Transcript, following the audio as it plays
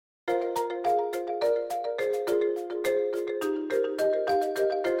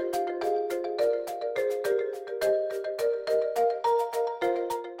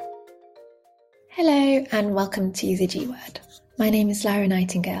and welcome to the G Word. My name is Lyra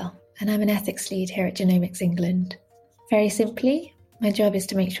Nightingale, and I'm an ethics lead here at Genomics England. Very simply, my job is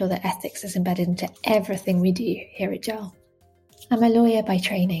to make sure that ethics is embedded into everything we do here at GEL. I'm a lawyer by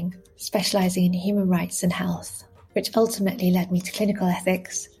training, specialising in human rights and health, which ultimately led me to clinical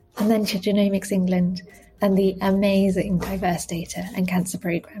ethics, and then to Genomics England and the amazing diverse data and cancer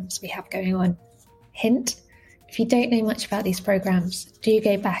programmes we have going on. Hint, if you don't know much about these programmes, do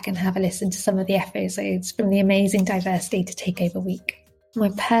go back and have a listen to some of the episodes from the amazing Diverse Data Takeover Week.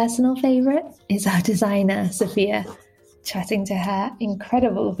 My personal favourite is our designer, Sophia, chatting to her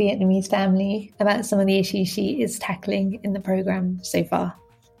incredible Vietnamese family about some of the issues she is tackling in the programme so far.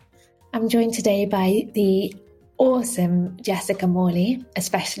 I'm joined today by the awesome Jessica Morley, a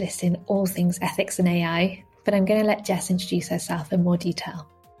specialist in all things ethics and AI, but I'm going to let Jess introduce herself in more detail.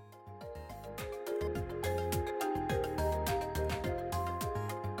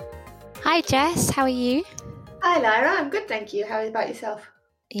 Hi Jess, how are you? Hi Lyra, I'm good, thank you. How about yourself?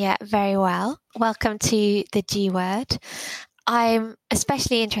 Yeah, very well. Welcome to the G Word. I'm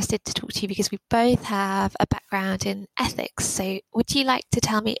especially interested to talk to you because we both have a background in ethics. So would you like to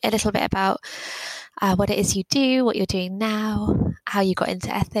tell me a little bit about what it is you do, what you're doing now, how you got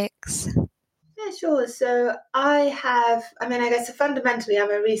into ethics? Yeah, sure. So fundamentally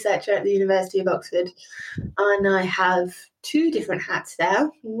I'm a researcher at the University of Oxford, and I have two different hats there.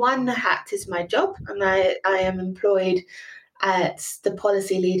 One hat is my job, and I am employed as the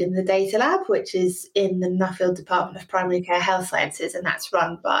policy lead in the DataLab, which is in the Nuffield Department of Primary Care Health Sciences, and that's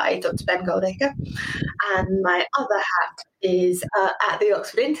run by Dr. Ben Goldacre. And my other hat is at the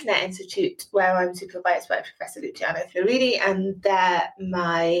Oxford Internet Institute, where I'm supervised by Professor Luciano Floridi, and there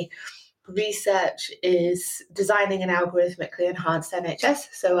my research is designing an algorithmically enhanced NHS.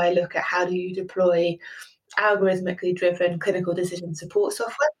 So I look at how do you deploy algorithmically driven clinical decision support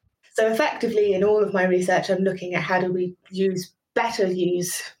software. So effectively, in all of my research, I'm looking at how do we better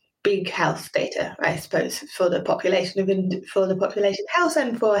use big health data, I suppose, for the population health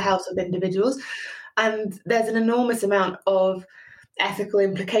and for health of individuals. And there's an enormous amount of ethical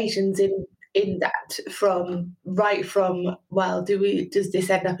implications in that, does this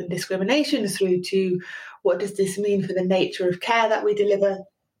end up in discrimination, through to what does this mean for the nature of care that we deliver,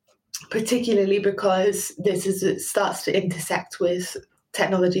 particularly because it starts to intersect with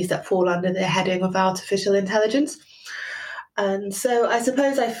technologies that fall under the heading of artificial intelligence. And so I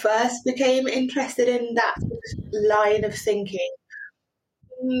suppose I first became interested in that line of thinking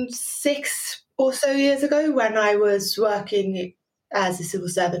 6 or so years ago, when I was working as a civil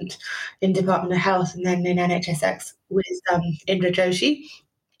servant in Department of Health and then in NHSX with Indra Joshi.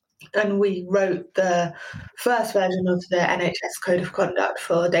 And we wrote the first version of the NHS Code of Conduct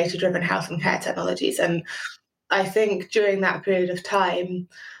for data-driven health and care technologies. And I think during that period of time,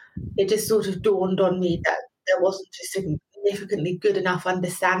 it just sort of dawned on me that there wasn't a significantly good enough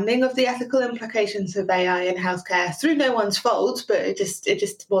understanding of the ethical implications of AI in healthcare, through no one's fault, but it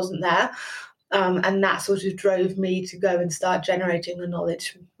just wasn't there. And that sort of drove me to go and start generating the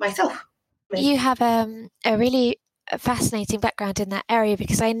knowledge myself. You have a really fascinating background in that area,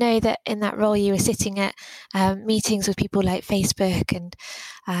 because I know that in that role you were sitting at meetings with people like Facebook and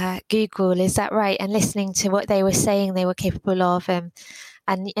Google, is that right? And listening to what they were saying they were capable of, and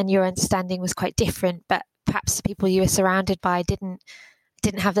your understanding was quite different, but perhaps the people you were surrounded by didn't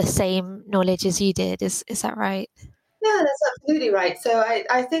have the same knowledge as you did. Is that right? Yeah, that's absolutely right. So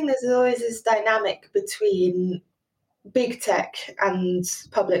I think there's always this dynamic between big tech and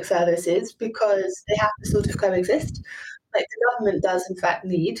public services, because they have to sort of coexist. Like, the government does in fact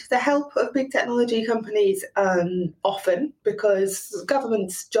need the help of big technology companies often, because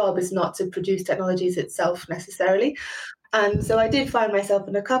government's job is not to produce technologies itself necessarily. And so I did find myself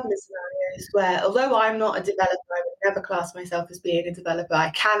in a couple of scenarios where, although I'm not a developer, I would never class myself as being a developer. I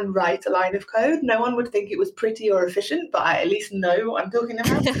can write a line of code. No one would think it was pretty or efficient, but I at least know what I'm talking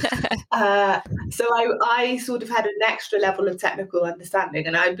about. So I sort of had an extra level of technical understanding,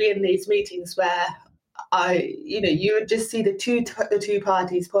 and I'd be in these meetings where you would just see the two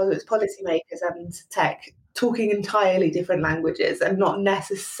parties, policymakers and tech, talking entirely different languages and not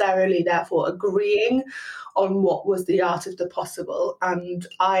necessarily therefore agreeing on what was the art of the possible. And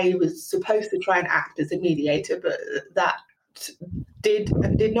I was supposed to try and act as a mediator, but that did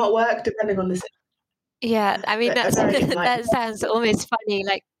and did not work depending on the situation. Yeah, I mean, that sounds almost funny,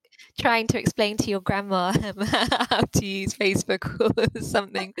 like trying to explain to your grandma how to use Facebook or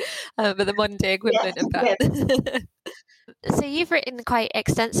something, but the modern day equivalent of that. Yes. So you've written quite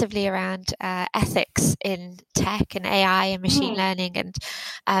extensively around ethics in tech and AI and machine learning, and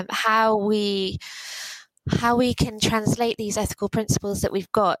how we how we can translate these ethical principles that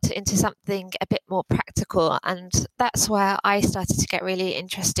we've got into something a bit more practical. And that's where I started to get really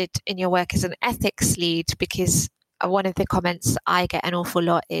interested in your work as an ethics lead, because one of the comments I get an awful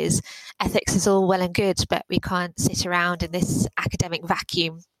lot is ethics is all well and good, but we can't sit around in this academic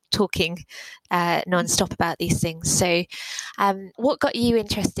vacuum talking non-stop about these things. So what got you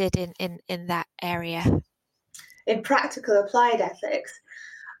interested in that area? In practical applied ethics,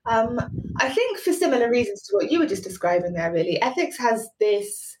 I think for similar reasons to what you were just describing there, really, ethics has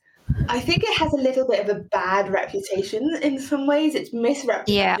this, I think it has a little bit of a bad reputation in some ways. It's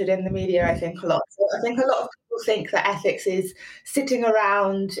misrepresented in the media, I think, a lot. So I think a lot of people think that ethics is sitting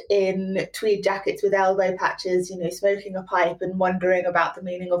around in tweed jackets with elbow patches, smoking a pipe and wondering about the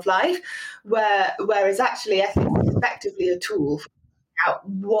meaning of life, whereas actually ethics is effectively a tool for out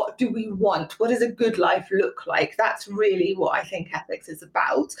what do we want, what does a good life look like. That's really what I think ethics is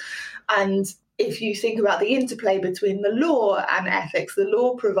about. And if you think about the interplay between the law and ethics, the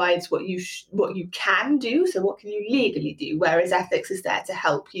law provides what you can do, so what can you legally do, whereas ethics is there to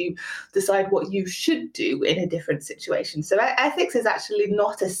help you decide what you should do in a different situation. So ethics is actually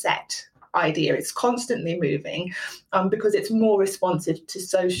not a set idea. It's constantly moving because it's more responsive to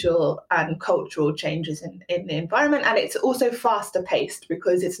social and cultural changes in the environment, and it's also faster paced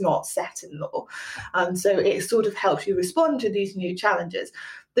because it's not set in law. So it sort of helps you respond to these new challenges.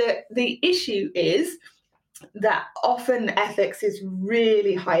 The issue is that often ethics is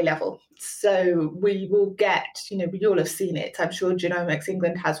really high level. So we will get, you'll have seen it. I'm sure Genomics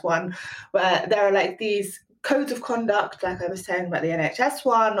England has one where there are like these codes of conduct, like I was saying about the NHS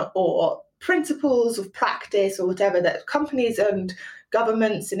one, or principles of practice or whatever that companies and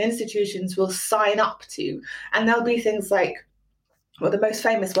governments and institutions will sign up to. And there'll be things like, well, the most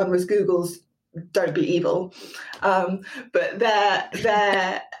famous one was Google's "Don't be evil," but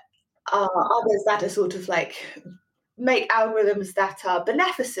there are others that are sort of like make algorithms that are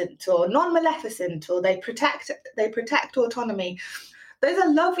beneficent or non-maleficent, or they protect autonomy. Those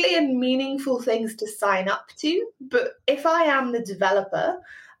are lovely and meaningful things to sign up to. But if I am the developer,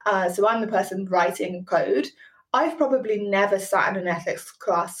 so I'm the person writing code, I've probably never sat in an ethics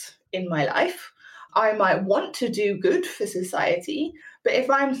class in my life. I might want to do good for society, but if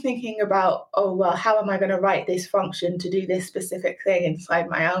I'm thinking about, oh, well, how am I going to write this function to do this specific thing inside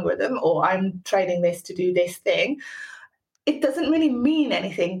my algorithm, or I'm training this to do this thing, it doesn't really mean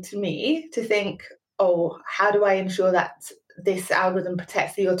anything to me to think, oh, how do I ensure that this algorithm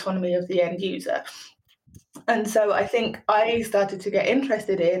protects the autonomy of the end user? And so I think I started to get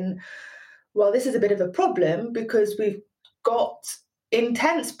interested in, well, this is a bit of a problem because we've got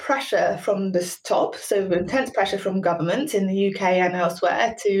intense pressure from the top, so intense pressure from governments in the UK and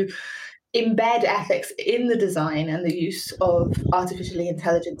elsewhere to embed ethics in the design and the use of artificially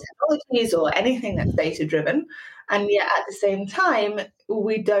intelligent technologies or anything that's data-driven. And yet at the same time,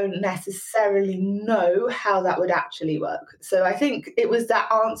 we don't necessarily know how that would actually work. So I think it was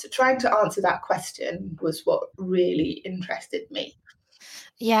that answer, trying to answer that question was what really interested me.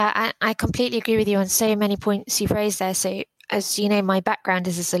 Yeah, I completely agree with you on so many points you've raised there. So as you know, my background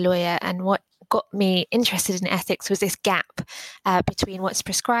is as a lawyer, and what got me interested in ethics was this gap between what's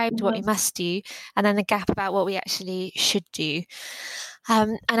prescribed, what we must do, and then the gap about what we actually should do.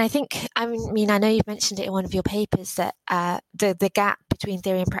 And I think, I know you've mentioned it in one of your papers that the gap between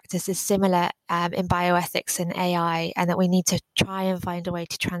theory and practice is similar in bioethics and AI, and that we need to try and find a way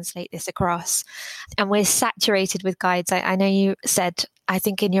to translate this across. And we're saturated with guides. I know you said, I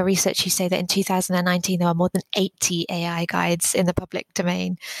think in your research, you say that in 2019, there were more than 80 AI guides in the public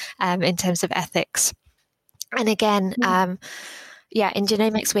domain in terms of ethics. And again, in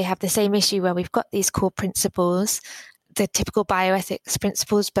genomics, we have the same issue where we've got these core principles, the typical bioethics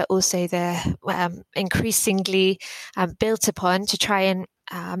principles, but also the increasingly built upon to try and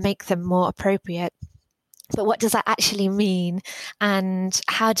make them more appropriate. But what does that actually mean? And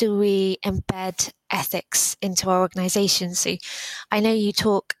how do we embed ethics into our organizations? So I know you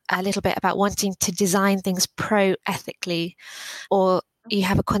talk a little bit about wanting to design things pro-ethically, or you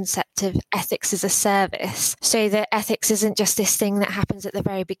have a concept of ethics as a service, so that ethics isn't just this thing that happens at the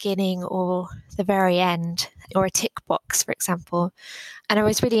very beginning or the very end, or a tick box, for example. And I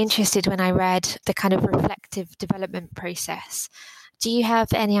was really interested when I read the kind of reflective development process. Do you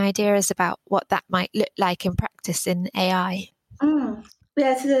have any ideas about what that might look like in practice in AI?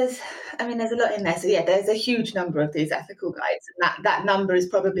 Yeah, so there's a lot in there. So yeah, there's a huge number of these ethical guides, and that number has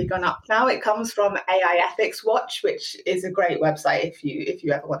probably gone up now. It comes from AI Ethics Watch, which is a great website if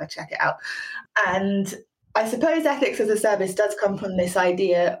you ever want to check it out. And I suppose ethics as a service does come from this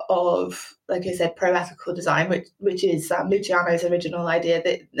idea of, like I said, pro-ethical design, which is Luciano's original idea,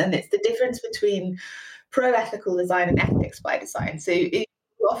 and it's the difference between pro-ethical design and ethics by design. So you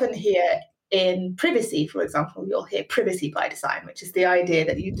often hear in privacy, for example, you'll hear privacy by design, which is the idea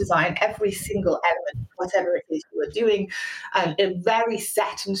that you design every single element, whatever it is you are doing, in a very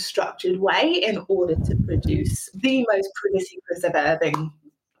set and structured way in order to produce the most privacy preserving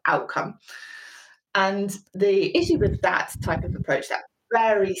outcome. And the issue with that type of approach, that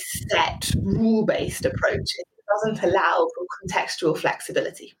very set, rule-based approach, it doesn't allow for contextual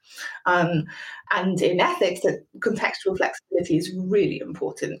flexibility. And in ethics, contextual flexibility is really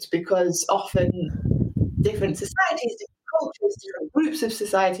important, because often different societies, different cultures, different groups of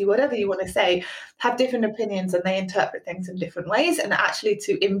society, whatever you want to say, have different opinions and they interpret things in different ways. And actually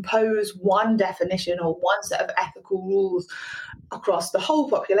to impose one definition or one set of ethical rules across the whole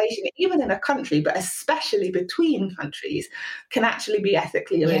population, even in a country, but especially between countries, can actually be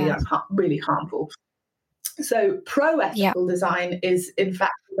ethically really harmful. So pro-ethical design is in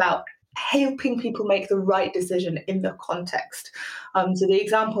fact about helping people make the right decision in the context. So the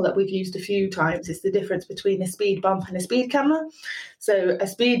example that we've used a few times is the difference between a speed bump and a speed camera. So a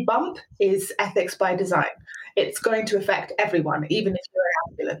speed bump is ethics by design. It's going to affect everyone, even if you're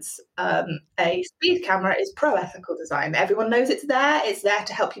an ambulance. A speed camera is pro-ethical design. Everyone knows it's there. It's there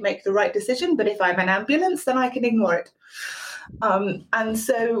to help you make the right decision. But if I'm an ambulance, then I can ignore it. And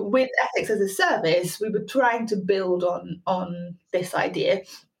so with ethics as a service, we were trying to build on this idea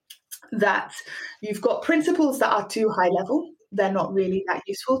that you've got principles that are too high level. They're not really that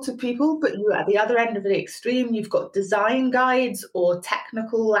useful to people, but you at the other end of the extreme, you've got design guides or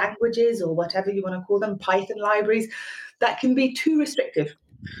technical languages or whatever you want to call them, Python libraries, that can be too restrictive.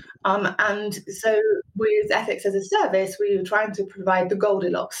 And so with ethics as a service, we were trying to provide the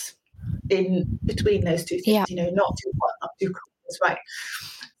Goldilocks in between those two things, not too hot, not too cold, that's right.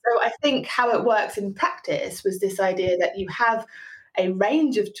 So I think how it works in practice was this idea that you have a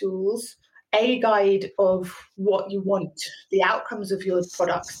range of tools, a guide of what you want the outcomes of your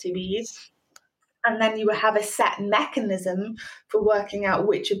products to be, and then you will have a set mechanism for working out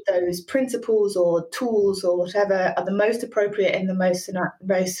which of those principles or tools or whatever are the most appropriate in the most in that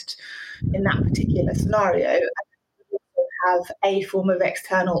particular scenario. And you also have a form of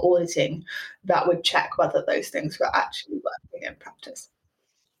external auditing that would check whether those things were actually working in practice.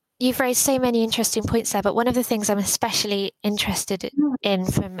 You've raised so many interesting points there, but one of the things I'm especially interested in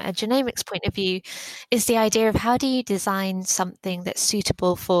from a genomics point of view is the idea of how do you design something that's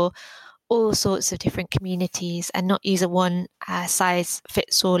suitable for all sorts of different communities and not use a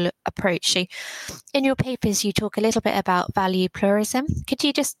one-size-fits-all approach. So in your papers, you talk a little bit about value pluralism. Could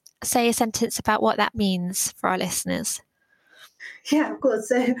you just say a sentence about what that means for our listeners? Yeah, of course.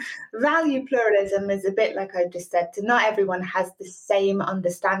 So value pluralism is a bit like I just said, so not everyone has the same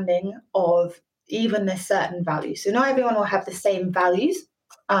understanding of even a certain value. So not everyone will have the same values.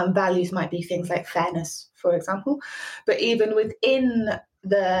 Values might be things like fairness, for example. But even within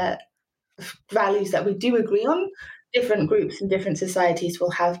the values that we do agree on, different groups and different societies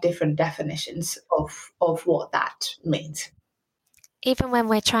will have different definitions of what that means. Even when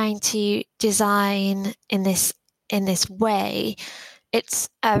we're trying to design in this way, it's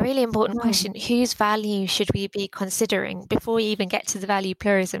a really important question. Whose value should we be considering before we even get to the value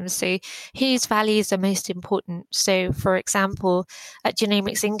pluralism? So whose values are most important? So, for example, at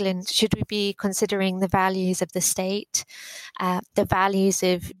Genomics England, should we be considering the values of the state, the values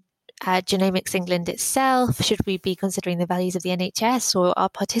of Genomics England itself? Should we be considering the values of the NHS or our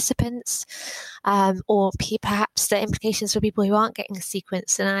participants, or perhaps the implications for people who aren't getting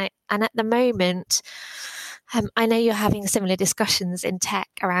sequenced? And at the moment, I know you're having similar discussions in tech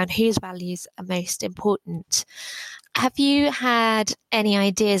around whose values are most important. Have you had any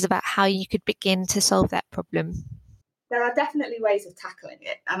ideas about how you could begin to solve that problem? There are definitely ways of tackling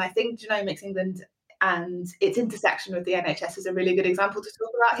it, and I think Genomics England and its intersection with the NHS is a really good example to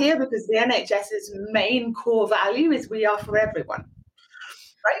talk about here, because the NHS's main core value is we are for everyone,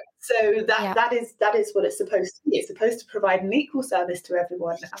 right? So that is what it's supposed to be. It's supposed to provide an equal service to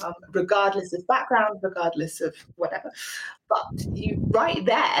everyone, regardless of background, regardless of whatever. But you right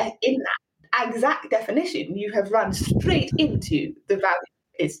there in that exact definition, you have run straight into the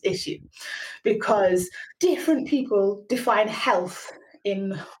value issue, because different people define health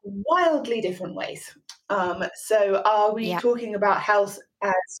in wildly different ways. So are we talking about health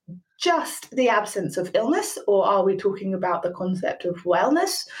as just the absence of illness, or are we talking about the concept of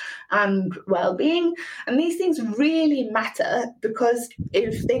wellness and well-being? And these things really matter, because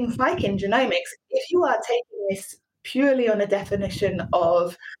if things like in genomics, if you are taking this purely on a definition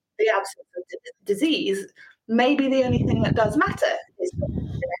of the absence of disease, maybe the only thing that does matter is genetic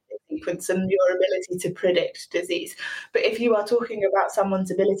difference in your ability to predict disease. But if you are talking about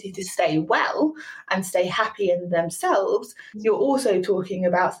someone's ability to stay well and stay happy in themselves, you're also talking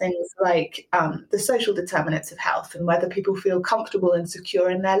about things like the social determinants of health and whether people feel comfortable and secure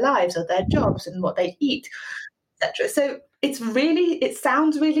in their lives or their jobs and what they eat, etc. So it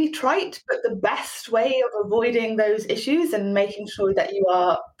sounds really trite, but the best way of avoiding those issues and making sure that you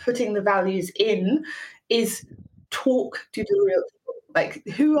are putting the values in is talk to the real people. Like,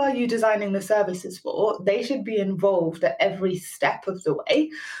 who are you designing the services for? They should be involved at every step of the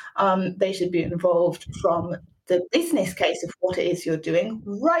way. They should be involved from the business case of what it is you're doing,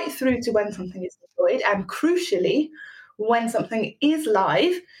 right through to when something is deployed, and crucially, when something is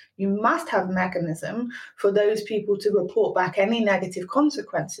live, you must have a mechanism for those people to report back any negative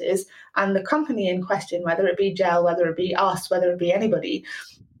consequences, and the company in question, whether it be Gel, whether it be us, whether it be anybody,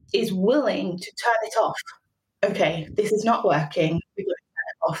 is willing to turn it off. Okay, this is not working, we're going to turn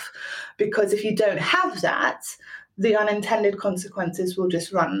it off. Because if you don't have that, the unintended consequences will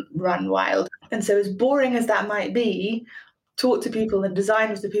just run wild. And so, as boring as that might be, talk to people and design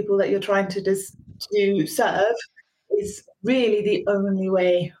with the people that you're trying to serve is really the only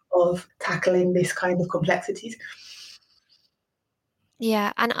way of tackling this kind of complexities.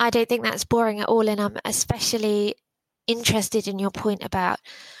 Yeah, and I don't think that's boring at all. And I'm especially interested in your point about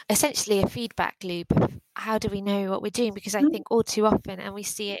essentially a feedback loop. How do we know what we're doing? Because I think all too often, and we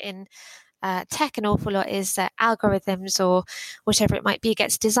see it in tech an awful lot, is that algorithms or whatever it might be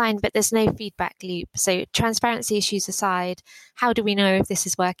gets designed, but there's no feedback loop. So transparency issues aside, how do we know if this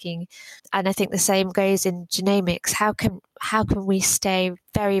is working? And I think the same goes in genomics. How can we stay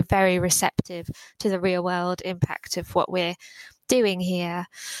very, very receptive to the real world impact of what we're doing here?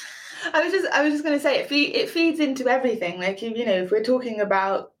 I was just going to say it feeds into everything. Like, if we're talking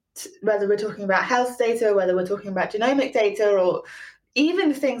about whether we're talking about health data, whether we're talking about genomic data, or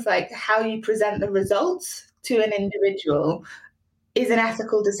even things like how you present the results to an individual is an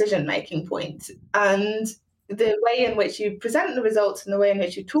ethical decision-making point. And the way in which you present the results and the way in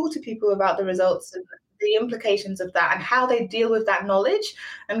which you talk to people about the results and the implications of that and how they deal with that knowledge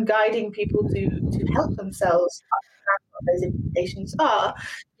and guiding people to help themselves understand what those implications are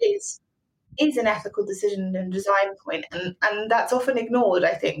is an ethical decision and design point, and that's often ignored.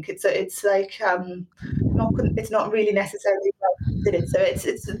 I think it's not really necessarily well considered. So it's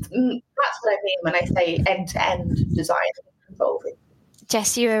that's what I mean when I say end-to-end design involving.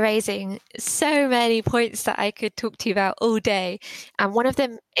 Jess, you are raising so many points that I could talk to you about all day. And one of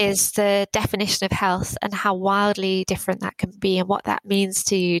them is the definition of health and how wildly different that can be and what that means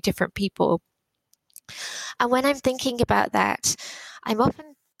to different people. And when I'm thinking about that, I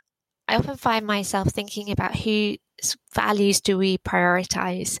often find myself thinking about whose values do we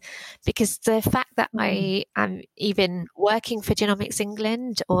prioritize? Because the fact that I am even working for Genomics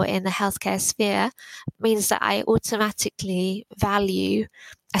England or in the healthcare sphere means that I automatically value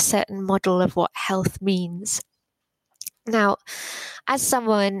a certain model of what health means. Now, as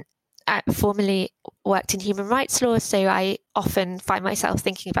someone formerly worked in human rights law, so I often find myself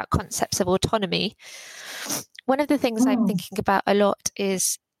thinking about concepts of autonomy. One of the things I'm thinking about a lot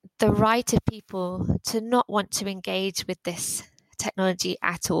is the right of people to not want to engage with this technology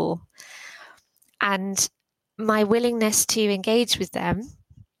at all, and my willingness to engage with them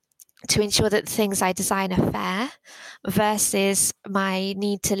to ensure that the things I design are fair versus my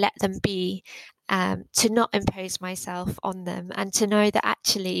need to let them be, to not impose myself on them, and to know that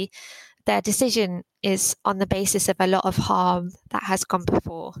actually their decision is on the basis of a lot of harm that has gone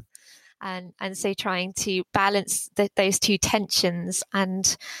before. And so trying to balance those two tensions.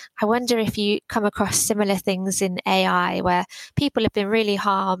 And I wonder if you come across similar things in AI where people have been really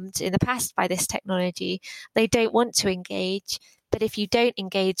harmed in the past by this technology. They don't want to engage, but if you don't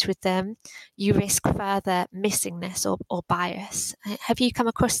engage with them, you risk further missingness or bias. Have you come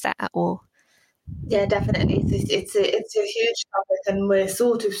across that at all? Yeah, definitely. It's a huge topic, and we're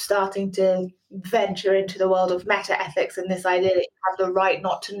sort of starting to venture into the world of meta ethics and this idea that you have the right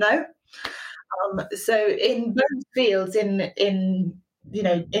not to know. So in both fields, in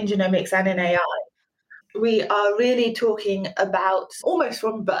genomics and in AI, we are really talking about almost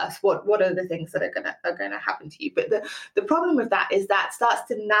from birth what are the things that are gonna happen to you. But the problem with that is that starts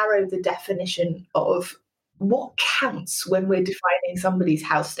to narrow the definition of what counts when we're defining somebody's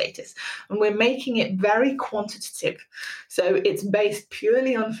health status, and we're making it very quantitative. So it's based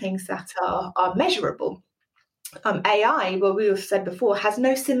purely on things that are measurable. AI, well, we have said before, has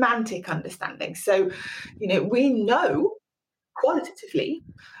no semantic understanding. So, we know qualitatively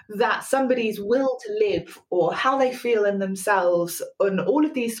that somebody's will to live or how they feel in themselves and all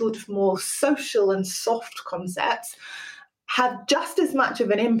of these sort of more social and soft concepts have just as much of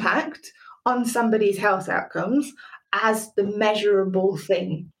an impact on somebody's health outcomes as the measurable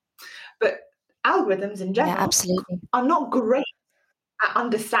thing. But algorithms in general are not great at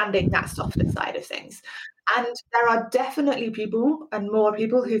understanding that softer side of things. And there are definitely people, and more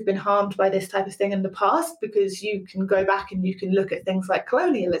people, who've been harmed by this type of thing in the past, because you can go back and you can look at things like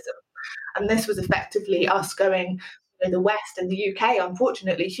colonialism. And this was effectively us going, the West and the UK,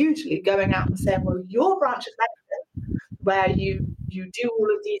 unfortunately, hugely going out and saying, well, your branch of medicine, where you do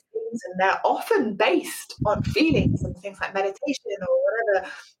all of these things, and they're often based on feelings and things like meditation or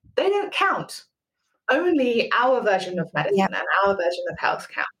whatever, they don't count. Only our version of medicine and our version of health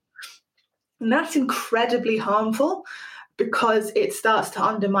count. And that's incredibly harmful, because it starts to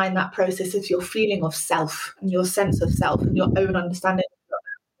undermine that process of your feeling of self and your sense of self and your own understanding of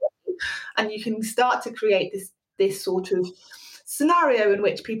yourself. And you can start to create this sort of scenario in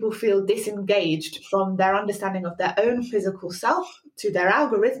which people feel disengaged from their understanding of their own physical self to their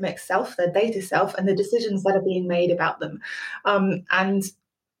algorithmic self, their data self, and the decisions that are being made about them. And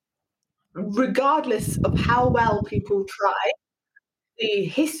regardless of how well people try, the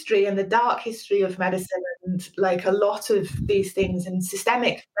history and the dark history of medicine, and like a lot of these things, and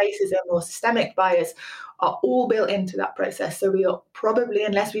systemic racism or systemic bias, are all built into that process. So we are probably,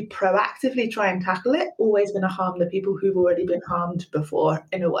 unless we proactively try and tackle it, always going to harm the people who've already been harmed before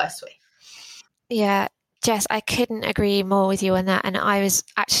in a worse way. Yeah, Jess, I couldn't agree more with you on that. And I was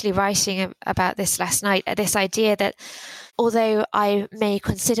actually writing about this last night, this idea that although I may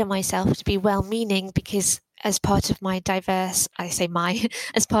consider myself to be well-meaning, because as part of my as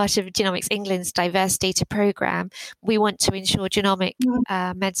part of Genomics England's diverse data programme, we want to ensure genomic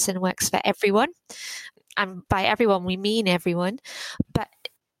medicine works for everyone. And by everyone, we mean everyone. But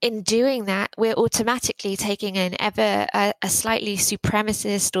in doing that, we're automatically taking a slightly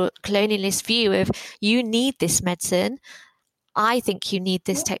supremacist or colonialist view of, you need this medicine, I think you need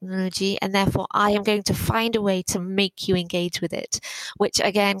this technology, and therefore I am going to find a way to make you engage with it, which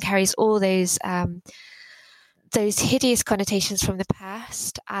again carries all those hideous connotations from the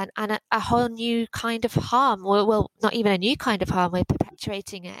past, and a whole new kind of harm. Well, not even a new kind of harm, we're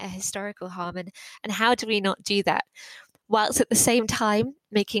perpetuating a historical harm. And how do we not do that, whilst at the same time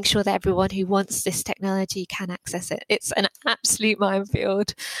making sure that everyone who wants this technology can access it? It's an absolute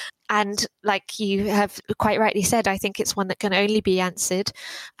minefield. And like you have quite rightly said, I think it's one that can only be answered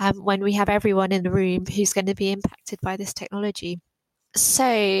when we have everyone in the room who's going to be impacted by this technology.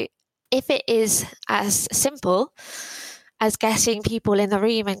 So if it is as simple as getting people in the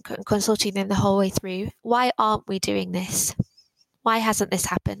room and consulting them the whole way through, why aren't we doing this? Why hasn't this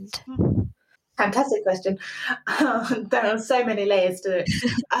happened? Fantastic question. There are so many layers to it.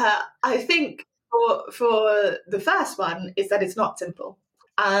 I think for the first one is that it's not simple.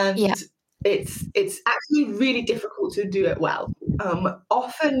 And it's actually really difficult to do it well.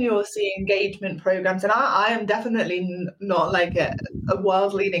 Often you'll see engagement programs, and I am definitely not like a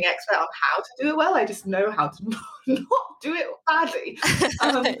world-leading expert on how to do it well. I just know how to not do it badly.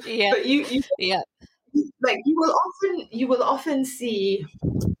 But you will often see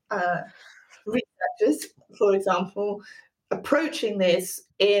researchers, for example, approaching this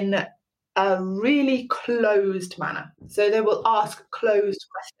in a really closed manner. So they will ask closed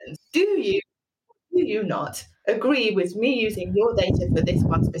questions. Do you not agree with me using your data for this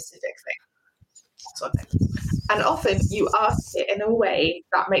one specific thing? And often you ask it in a way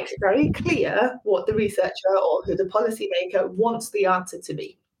that makes it very clear what the researcher or who the policymaker wants the answer to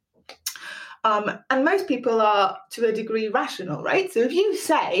be. And most people are, to a degree, rational, right? So if you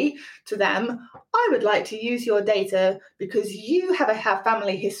say to them, I would like to use your data because you have a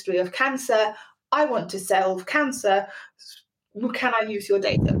family history of cancer, I want to solve cancer, can I use your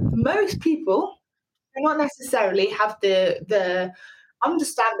data? Most people do not necessarily have the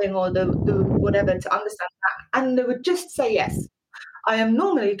understanding or the whatever to understand that, and they would just say yes. I am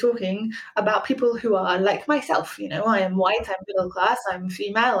normally talking about people who are like myself. I am white, I'm middle class, I'm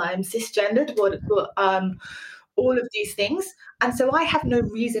female, I'm cisgendered, all of these things. And so I have no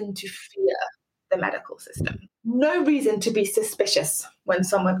reason to fear the medical system, no reason to be suspicious when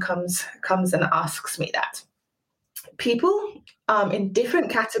someone comes and asks me that. People in different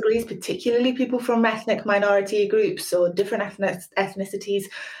categories, particularly people from ethnic minority groups or different ethnicities,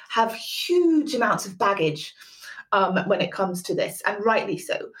 have huge amounts of baggage when it comes to this, and rightly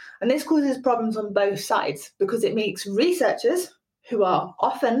so. And this causes problems on both sides, because it makes researchers, who are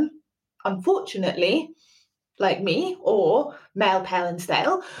often, unfortunately, like me, or male, pale and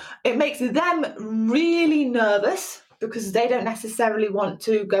stale, it makes them really nervous because they don't necessarily want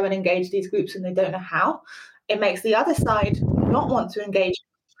to go and engage these groups and they don't know how. It makes the other side not want to engage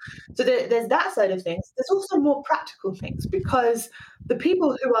So there's that side of things. There's also more practical things, because the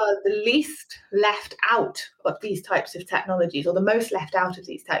people who are the least left out of these types of technologies, or the most left out of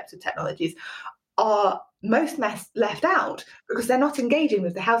these types of technologies, are most left out because they're not engaging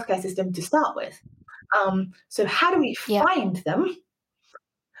with the healthcare system to start with. So how do we find them,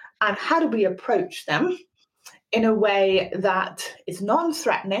 and how do we approach them in a way that is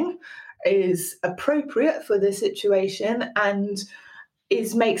non-threatening, is appropriate for the situation, and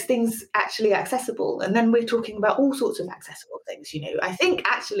makes things actually accessible? And then we're talking about all sorts of accessible things. I think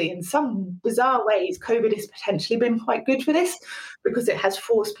actually in some bizarre ways, COVID has potentially been quite good for this, because it has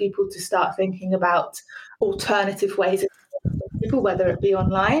forced people to start thinking about alternative ways of people, whether it be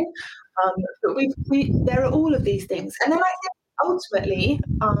online. But there are all of these things. And then I think ultimately,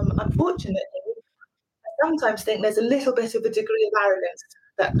 unfortunately, I sometimes think there's a little bit of a degree of arrogance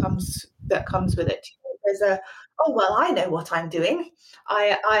that comes with it. There's oh, well, I know what I'm doing.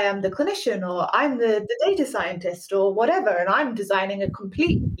 I am the clinician, or I'm the data scientist, or whatever, and I'm designing a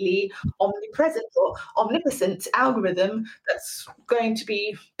completely omnipresent or omnipotent algorithm that's going to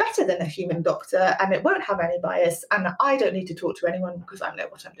be better than a human doctor, and it won't have any bias, and I don't need to talk to anyone because I know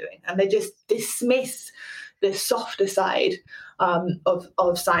what I'm doing. And they just dismiss the softer side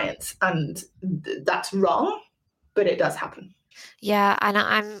of science, and that's wrong, but it does happen. Yeah,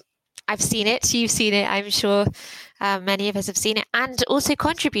 and I've seen it. You've seen it. I'm sure many of us have seen it and also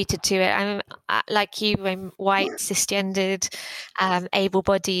contributed to it. I'm like you. I'm white, cisgendered,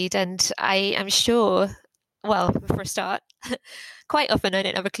 able-bodied, and I am sure. Well, for a start, quite often I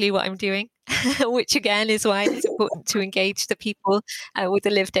don't have a clue what I'm doing, which again is why it's important to engage the people with the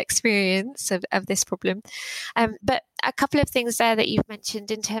lived experience of this problem. But a couple of things there that you've mentioned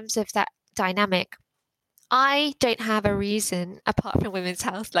in terms of that dynamic. I don't have a reason, apart from women's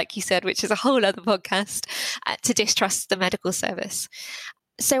health, like you said, which is a whole other podcast, to distrust the medical service.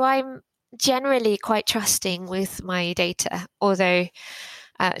 So I'm generally quite trusting with my data, although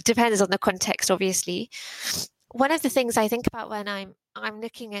it depends on the context, obviously. One of the things I think about when I'm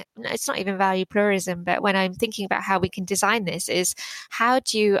looking at, it's not even value pluralism, but when I'm thinking about how we can design this is how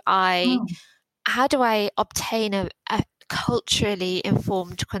do I obtain a culturally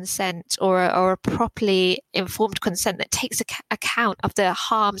informed consent, or a properly informed consent that takes account of the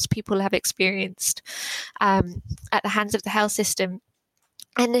harms people have experienced at the hands of the health system.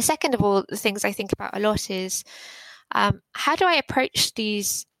 And the second of all, the things I think about a lot is how do I approach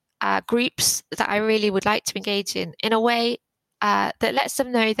these groups that I really would like to engage in a way that lets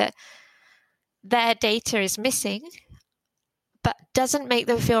them know that their data is missing, but doesn't make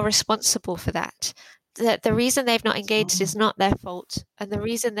them feel responsible for that. That the reason they've not engaged is not their fault, and the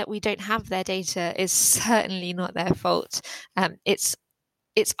reason that we don't have their data is certainly not their fault. It's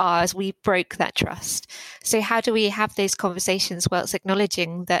ours. We broke that trust. So how do we have those conversations whilst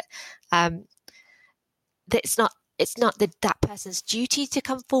acknowledging that that it's not that person's duty to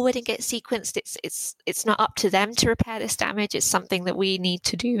come forward and get sequenced. It's not up to them to repair this damage. It's something that we need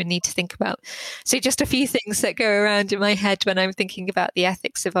to do and need to think about. So just a few things that go around in my head when I'm thinking about the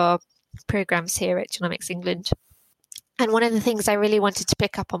ethics of our programs here at Genomics England. And one of the things I really wanted to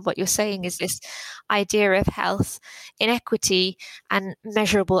pick up on what you're saying is this idea of health inequity and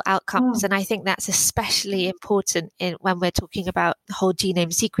measurable outcomes. And I think that's especially important when we're talking about whole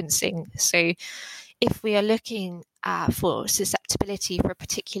genome sequencing. So if we are looking for susceptibility for a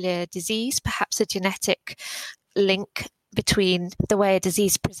particular disease, perhaps a genetic link between the way a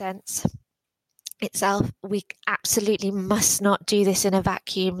disease presents itself, we absolutely must not do this in a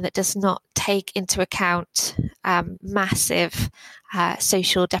vacuum that does not take into account massive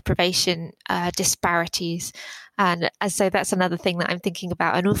social deprivation disparities. And so that's another thing that I'm thinking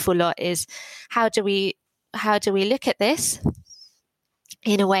about an awful lot is how do we look at this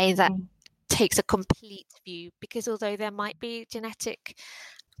in a way that takes a complete view, because although there might be genetic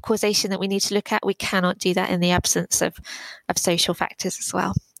causation that we need to look at, we cannot do that in the absence of social factors as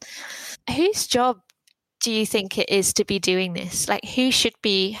well. Whose job do you think it is to be doing this? Like, who should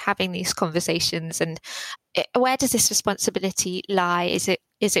be having these conversations, and where does this responsibility lie? Is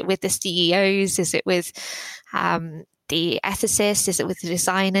it with the CEOs? Is it with the ethicists? Is it with the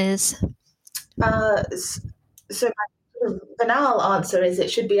designers? So my banal answer is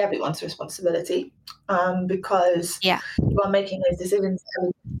it should be everyone's responsibility, because you are making those decisions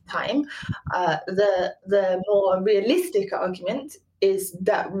every time. The more realistic argument is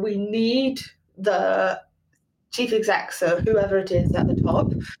that we need the chief execs or whoever it is at the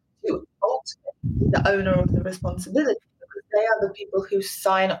top to ultimately be the owner of the responsibility, because they are the people who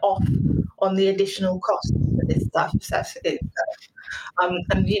sign off on the additional costs for this stuff.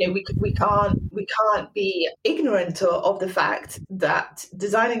 And we can't be ignorant of the fact that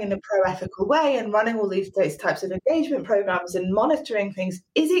designing in a pro-ethical way and running all those types of engagement programs and monitoring things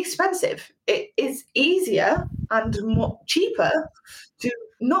is expensive. It is easier and more cheaper to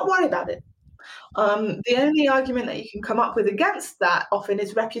not worry about it. The only argument that you can come up with against that often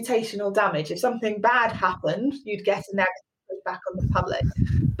is reputational damage. If something bad happened, you'd get a negative pushback on the public.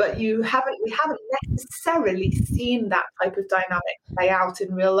 But we haven't necessarily seen that type of dynamic play out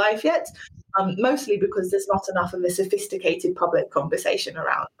in real life yet, mostly because there's not enough of a sophisticated public conversation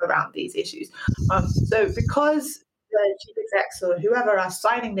around these issues. So because the chief execs or whoever are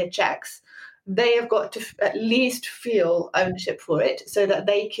signing their checks, they have got to at least feel ownership for it so that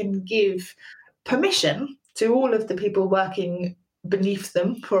they can give permission to all of the people working beneath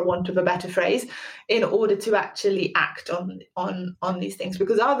them, for want of a better phrase, in order to actually act on these things.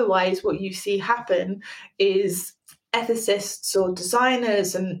 Because otherwise what you see happen is ethicists or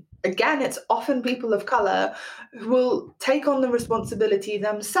designers, and again it's often people of colour, who will take on the responsibility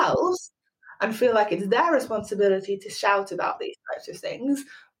themselves and feel like it's their responsibility to shout about these types of things,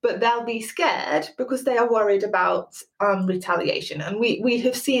 but they'll be scared because they are worried about retaliation. And we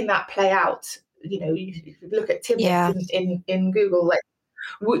have seen that play out. You look at tidbits in Google, like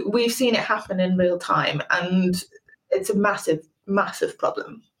we've seen it happen in real time, and it's a massive, massive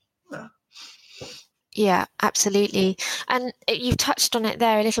problem. Yeah, absolutely. And you touched on it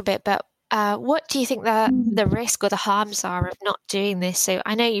there a little bit, but what do you think the risk or the harms are of not doing this? So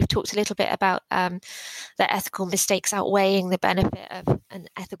I know you've talked a little bit about the ethical mistakes outweighing the benefit of an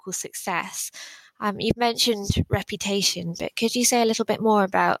ethical success. You've mentioned reputation, but could you say a little bit more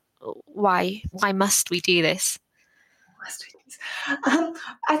about why must we do this?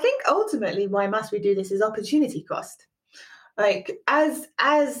 I think ultimately why must we do this is opportunity cost. Like as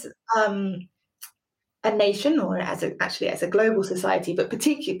a nation, or as a global society, but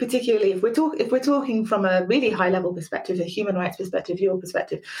particularly if we're talking from a really high level perspective, a human rights perspective, your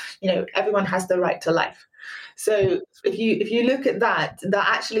perspective, everyone has the right to life. So if you look at that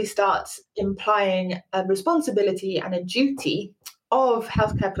actually starts implying a responsibility and a duty of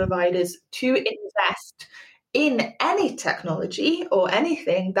healthcare providers to invest in any technology or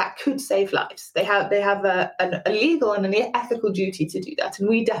anything that could save lives. They have a legal and an ethical duty to do that, and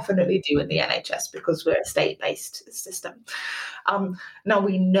we definitely do in the NHS because we're a state-based system. Now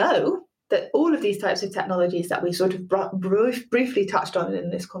we know that all of these types of technologies that we sort of briefly touched on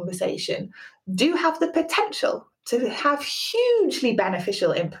in this conversation do have the potential to have hugely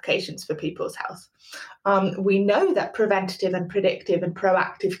beneficial implications for people's health. We know that preventative and predictive and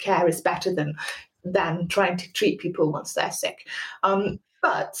proactive care is better than trying to treat people once they're sick.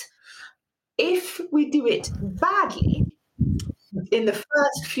 But if we do it badly, in the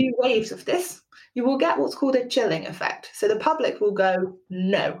first few waves of this, you will get what's called a chilling effect. So the public will go,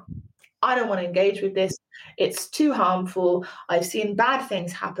 no, I don't want to engage with this. It's too harmful. I've seen bad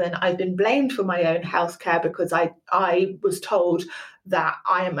things happen. I've been blamed for my own healthcare because I was told that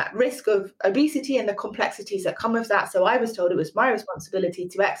I am at risk of obesity and the complexities that come with that. So I was told it was my responsibility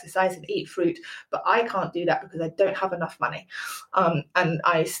to exercise and eat fruit, but I can't do that because I don't have enough money. And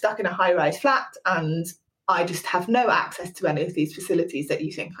I'm stuck in a high-rise flat and I just have no access to any of these facilities that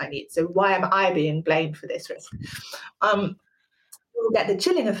you think I need. So why am I being blamed for this risk? You will get the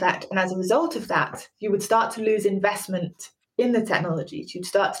chilling effect, and as a result of that, you would start to lose investment in the technologies. You'd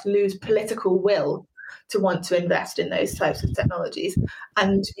start to lose political will to want to invest in those types of technologies,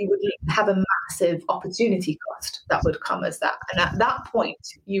 and you would have a massive opportunity cost that would come as that. And at that point,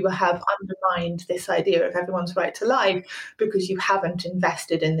 you will have undermined this idea of everyone's right to life because you haven't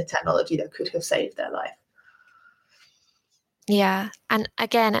invested in the technology that could have saved their life. Yeah. And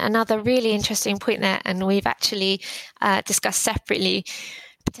again, another really interesting point there, and we've actually discussed separately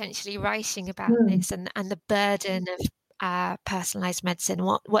potentially writing about this and the burden of personalized medicine,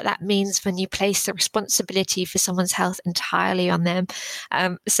 what that means when you place the responsibility for someone's health entirely on them.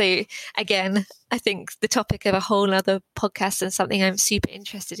 So again, I think the topic of a whole other podcast and something I'm super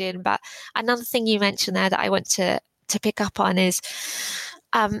interested in. But another thing you mentioned there that I want to pick up on is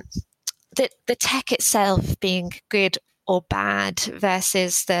the tech itself being good or bad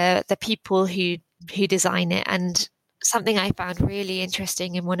versus the people who design it. And something I found really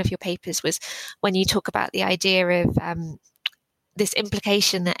interesting in one of your papers was when you talk about the idea of this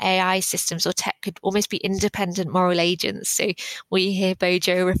implication that AI systems or tech could almost be independent moral agents. So we hear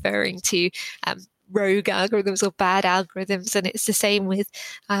Bojo referring to rogue algorithms or bad algorithms, and it's the same with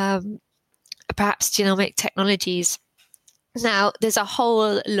perhaps genomic technologies. Now, there's a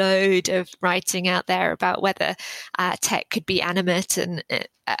whole load of writing out there about whether tech could be animate, and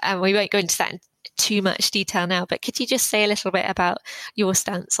we won't go into that in too much detail now, but could you just say a little bit about your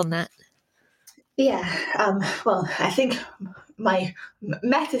stance on that? Yeah, well, I think my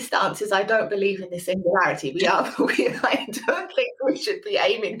meta stance is I don't believe in this singularity. I don't think we should be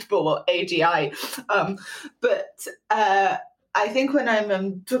aiming for AGI. But I think when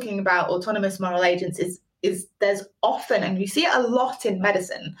I'm talking about autonomous moral agents is there's often, and you see it a lot in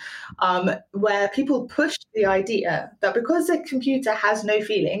medicine, where people push the idea that because a computer has no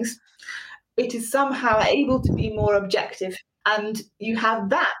feelings, it is somehow able to be more objective. And you have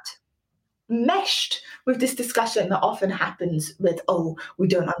that meshed with this discussion that often happens with, we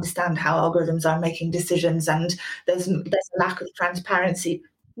don't understand how algorithms are making decisions, and there's a lack of transparency,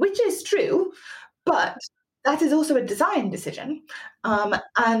 which is true, but that is also a design decision.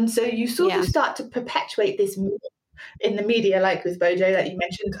 And so you sort of start to perpetuate this in the media, like with Bojo that you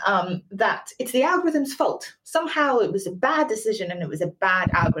mentioned, that it's the algorithm's fault. Somehow it was a bad decision and it was a bad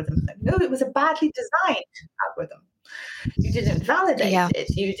algorithm. No, it was a badly designed algorithm. You didn't validate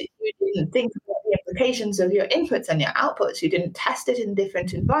it. You didn't think about the implications of your inputs and your outputs. You didn't test it in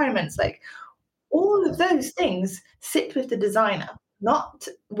different environments. Like, all of those things sit with the designer, not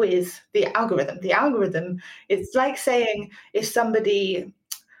with the algorithm. The algorithm, it's like saying if somebody,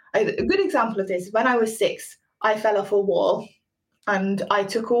 a good example of this, when I was 6, I fell off a wall and I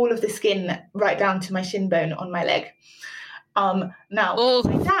took all of the skin right down to my shin bone on my leg. Now,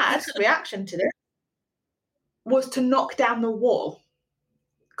 my dad's reaction to this was to knock down the wall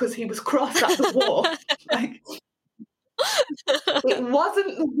because he was cross at the wall. Like, it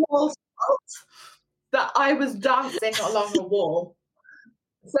wasn't the wall's fault that I was dancing along a wall.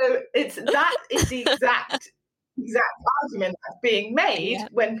 So that is the exact argument that's being made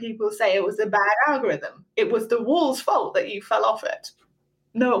when people say it was a bad algorithm. It was the wall's fault that you fell off it.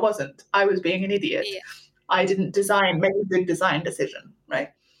 No, it wasn't. I was being an idiot. Yeah. I didn't make a good design decision, right?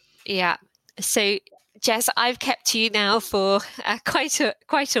 Yeah. So, Jess, I've kept you now for quite a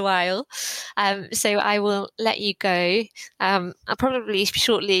while, so I will let you go. I'll probably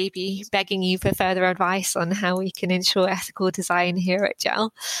shortly be begging you for further advice on how we can ensure ethical design here at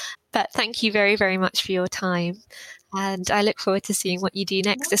GEL. But thank you very, very much for your time, and I look forward to seeing what you do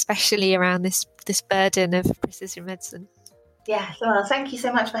next, especially around this burden of precision medicine. Yeah, well, thank you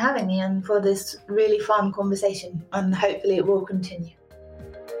so much for having me and for this really fun conversation, and hopefully it will continue.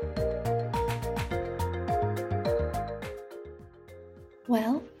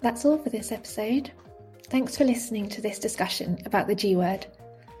 Well, that's all for this episode. Thanks for listening to this discussion about the G word,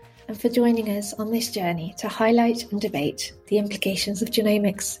 and for joining us on this journey to highlight and debate the implications of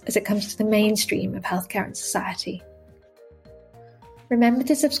genomics as it comes to the mainstream of healthcare and society. Remember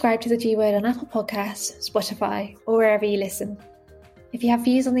to subscribe to the G word on Apple Podcasts, Spotify, or wherever you listen. If you have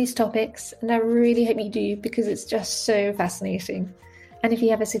views on these topics, and I really hope you do because it's just so fascinating, and if you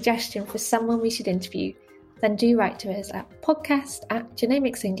have a suggestion for someone we should interview, then do write to us at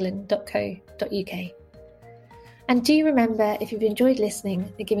podcast@genomicsengland.co.uk. And do remember, if you've enjoyed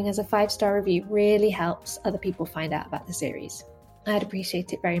listening, that giving us a 5-star review really helps other people find out about the series. I'd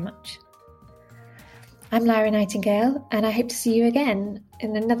appreciate it very much. I'm Lyra Nightingale, and I hope to see you again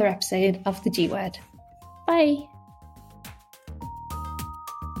in another episode of The G Word. Bye!